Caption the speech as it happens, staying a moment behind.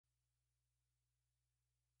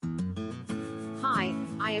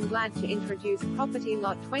I am glad to introduce property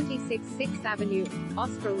lot 26 6th Avenue,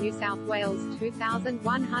 Austral, New South Wales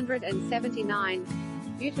 2179.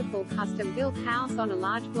 Beautiful custom-built house on a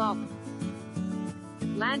large block.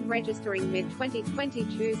 Land registering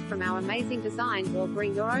mid-2020. Choose from our amazing design or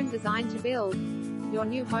bring your own design to build. Your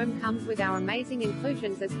new home comes with our amazing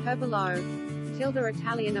inclusions as per below.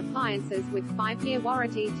 Italian appliances with 5-year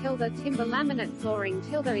warranty. Timber laminate flooring.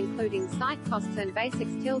 Including site costs and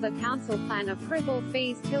basics. Council plan approval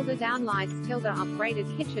fees. Downlights.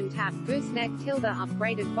 Upgraded kitchen tap. Gooseneck.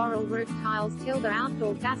 Upgraded boral roof tiles.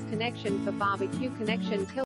 Outdoor gas connection for barbecue connection.